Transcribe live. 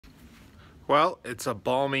Well, it's a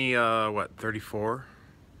balmy, what, 34?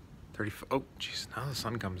 34, oh, jeez, now the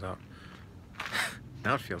sun comes out.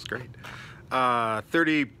 Now it feels great.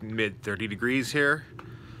 Mid 30 degrees here.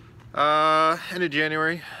 End of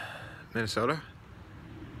January, Minnesota.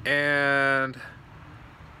 And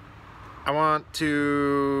I want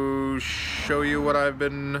to show you what I've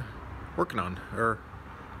been working on, or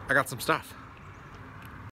I got some stuff.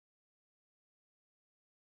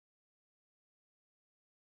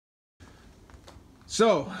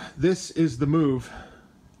 So this is the move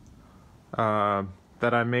that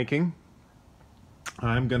I'm making.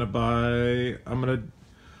 I'm gonna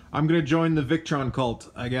join the Victron cult,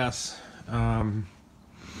 I guess.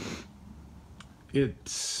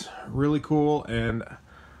 It's really cool, and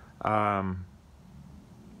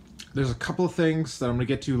there's a couple of things that I'm gonna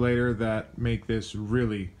get to later that make this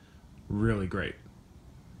really, really great,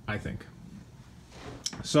 I think.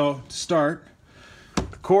 So to start,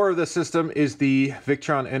 the core of the system is the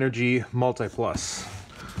Victron Energy Multiplus.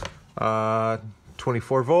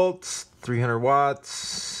 24 volts, 300 watts,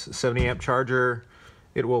 70 amp charger.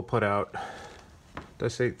 It will put out, did I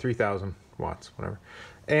say 3,000 watts, whatever.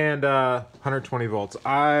 And 120 volts.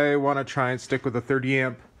 I want to try and stick with a 30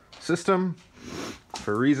 amp system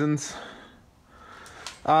for reasons.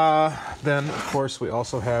 Then, of course, we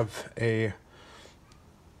also have a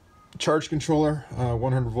charge controller,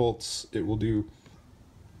 100 volts. It will do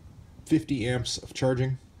 50 amps of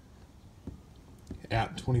charging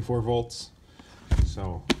at 24 volts.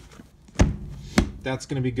 So that's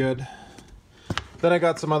going to be good. Then I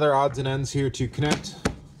got some other odds and ends here to connect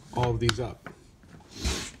all of these up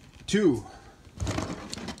to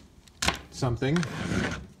something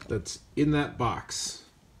that's in that box.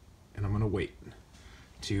 And I'm going to wait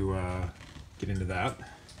to get into that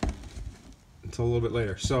until a little bit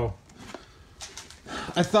later. So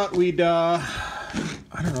I thought we'd, I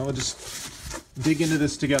don't know, just dig into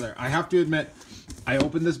this together. I have to admit, I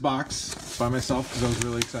opened this box by myself because I was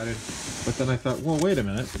really excited. But then I thought, well, wait a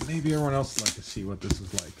minute. Maybe everyone else would like to see what this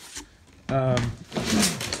is like.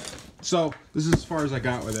 So this is as far as I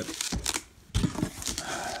got with it.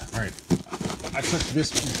 All right. I took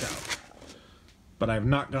this piece out, but I have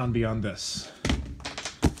not gone beyond this.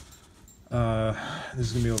 This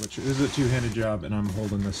is gonna be a little bit. This is a two-handed job, and I'm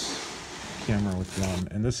holding this camera with one,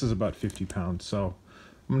 and this is about 50 pounds. So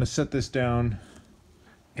I'm gonna set this down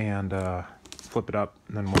and flip it up,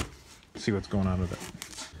 and then we'll see what's going on with it.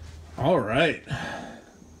 All right,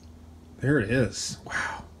 there it is.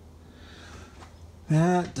 Wow,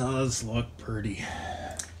 that does look pretty.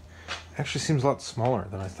 Actually seems a lot smaller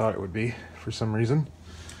than I thought it would be for some reason.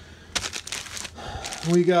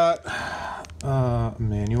 We got a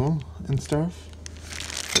manual and stuff,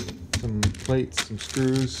 some plates, some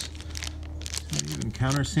screws, even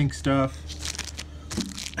countersink stuff.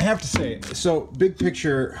 I have to say, so big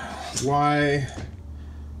picture, why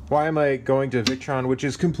am I going to Victron, which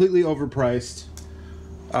is completely overpriced?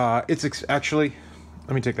 Actually,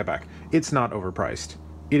 let me take that back. It's not overpriced.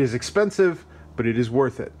 It is expensive, but it is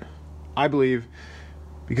worth it, I believe,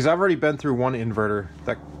 because I've already been through one inverter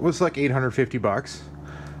that was like 850 bucks,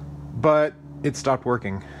 but it stopped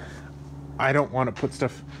working. I don't want to put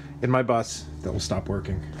stuff in my bus that will stop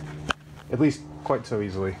working, at least quite so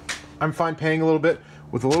easily. I'm fine paying a little bit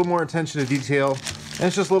with a little more attention to detail, and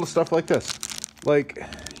it's just little stuff like this, like,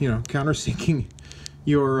 you know, countersinking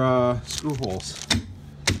your screw holes.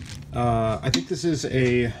 I think this is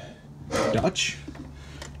a Dutch,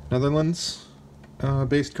 Netherlands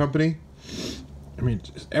based company. I mean,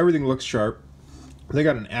 everything looks sharp. They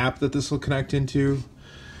got an app that this will connect into.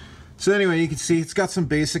 So anyway, you can see it's got some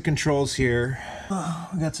basic controls here.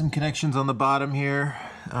 We got some connections on the bottom here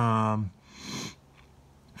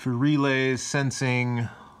for relays, sensing,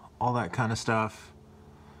 all that kind of stuff.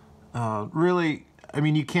 Really, I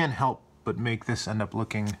mean, you can't help but make this end up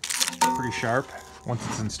looking pretty sharp once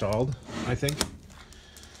it's installed, I think.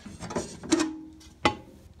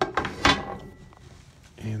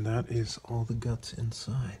 And that is all the guts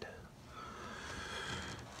inside.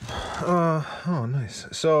 Oh, nice.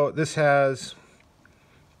 So this has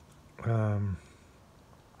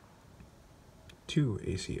two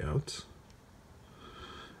AC outs,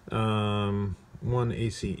 one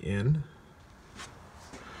AC in,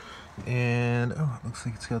 and oh, it looks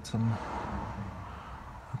like it's got some.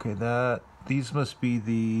 Okay, these must be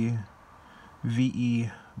the VE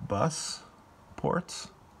bus ports.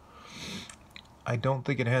 I don't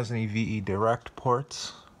think it has any VE direct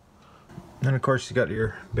ports. And of course you got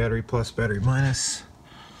your battery plus, battery minus.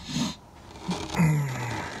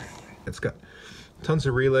 It's got tons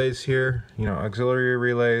of relays here, you know, auxiliary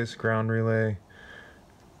relays, ground relay,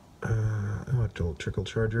 a dual trickle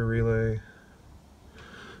charger relay,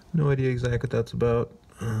 No idea exactly what that's about.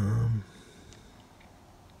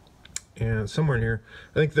 And somewhere in here,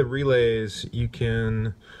 I think the relays, you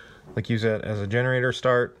can like use that as a generator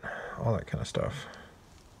start, all that kind of stuff.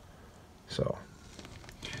 So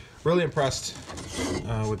really impressed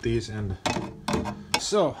with these. And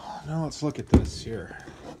so now let's look at this here.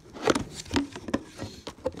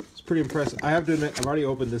 It's pretty impressive. I have to admit, I've already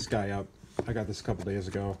opened this guy up. I got this a couple days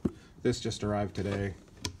ago. This just arrived today.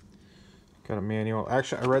 Got a manual.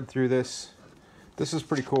 Actually, I read through this. This is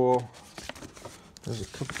pretty cool. There's a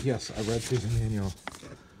couple, yes, I read through the manual.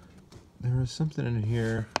 There was something in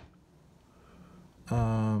here.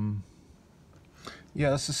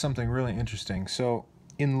 Yeah, this is something really interesting. So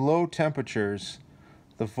in low temperatures,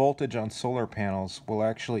 the voltage on solar panels will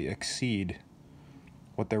actually exceed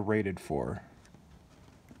what they're rated for.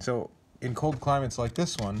 So in cold climates like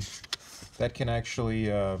this one, that can actually,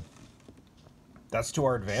 that's to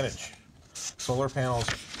our advantage. Solar panels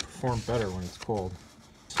perform better when it's cold.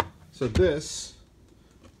 So this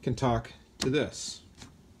can talk to this,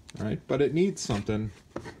 all right? But it needs something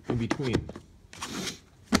in between.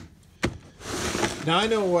 Now I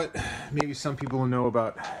know what maybe some people know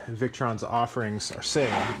about Victron's offerings are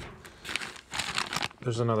saying.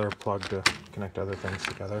 There's another plug to connect other things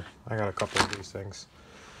together. I got a couple of these things.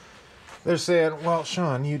 They're saying, well,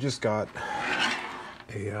 Sean, you just got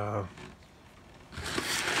a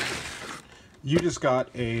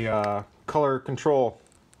color control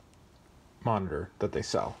monitor that they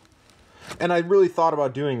sell. And I really thought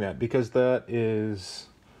about doing that because that is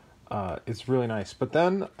it's really nice. But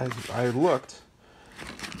then I looked.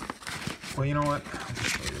 Well, you know what? I'll just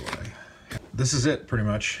show you what this is it, pretty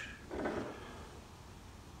much.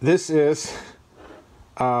 This is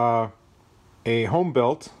a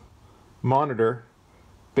home-built monitor,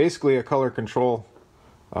 basically a color control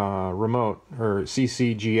remote, or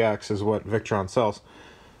CCGX is what Victron sells.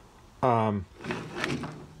 And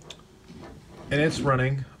it's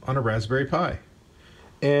running on a Raspberry Pi.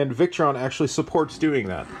 And Victron actually supports doing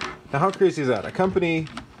that. Now, how crazy is that? A company,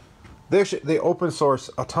 they open source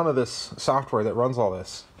a ton of this software that runs all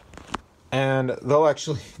this. And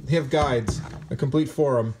they have guides, a complete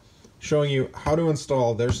forum, showing you how to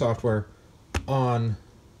install their software on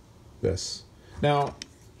this. Now,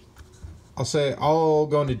 I'll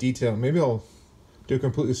go into detail. Maybe I'll do a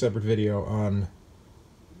completely separate video on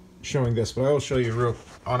showing this, but I will show you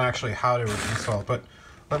on actually how to install it. But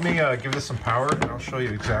let me give this some power and I'll show you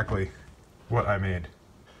exactly what I made.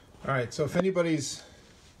 All right, so if anybody's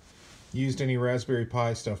used any Raspberry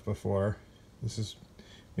Pi stuff before, this is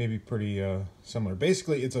maybe pretty similar.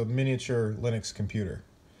 Basically, it's a miniature Linux computer.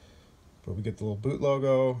 But we get the little boot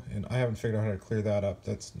logo, and I haven't figured out how to clear that up.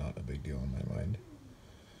 That's not a big deal in my mind.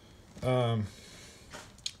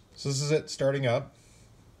 So this is it starting up.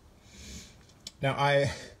 Now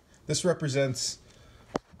this represents,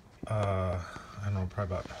 I don't know,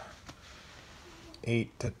 probably about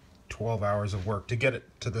 8 to 12 hours of work to get it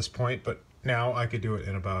to this point, but now I could do it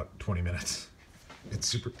in about 20 minutes.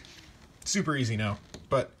 It's super easy now.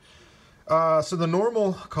 But so the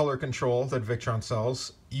normal color control that Victron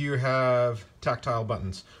sells, you have tactile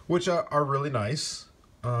buttons, which are really nice,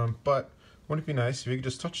 but wouldn't it be nice if you could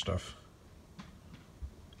just touch stuff?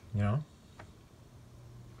 You know?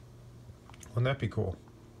 Wouldn't that be cool?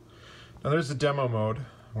 Now there's the demo mode.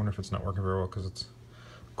 I wonder if it's not working very well because it's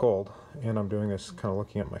cold, and I'm doing this kind of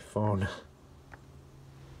looking at my phone.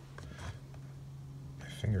 My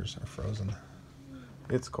fingers are frozen.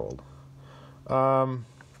 It's cold.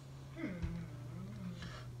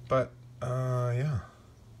 Yeah.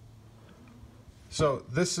 So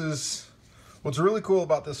this is, what's really cool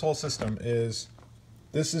about this whole system is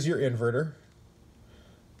this is your inverter.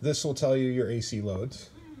 This will tell you your AC loads,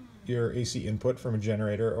 your AC input from a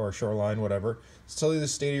generator or a shoreline, whatever. It's tell you the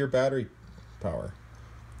state of your battery power.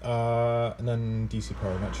 And then DC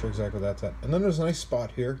power, not sure exactly what that's at. And then there's a nice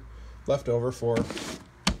spot here left over for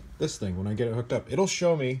this thing when I get it hooked up. It'll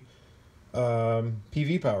show me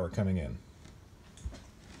PV power coming in.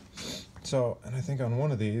 So, and I think on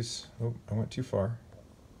one of these, oh, I went too far.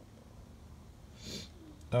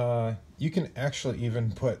 You can actually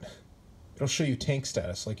even it'll show you tank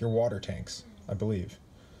status, like your water tanks, I believe.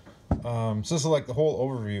 So this is like the whole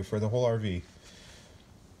overview for the whole RV.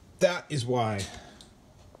 That is why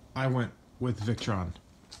I went with Victron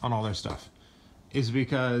on all their stuff, is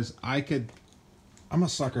because I'm a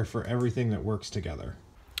sucker for everything that works together.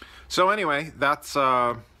 So anyway, that's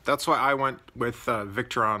why I went with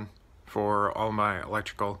Victron for all my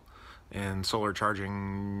electrical and solar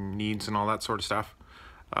charging needs and all that sort of stuff.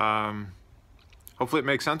 Hopefully it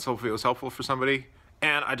makes sense. Hopefully it was helpful for somebody.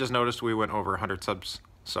 And I just noticed we went over 100 subs.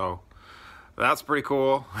 So That's pretty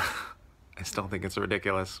cool. I still think it's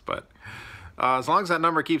ridiculous, but as long as that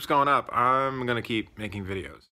number keeps going up, I'm gonna keep making videos.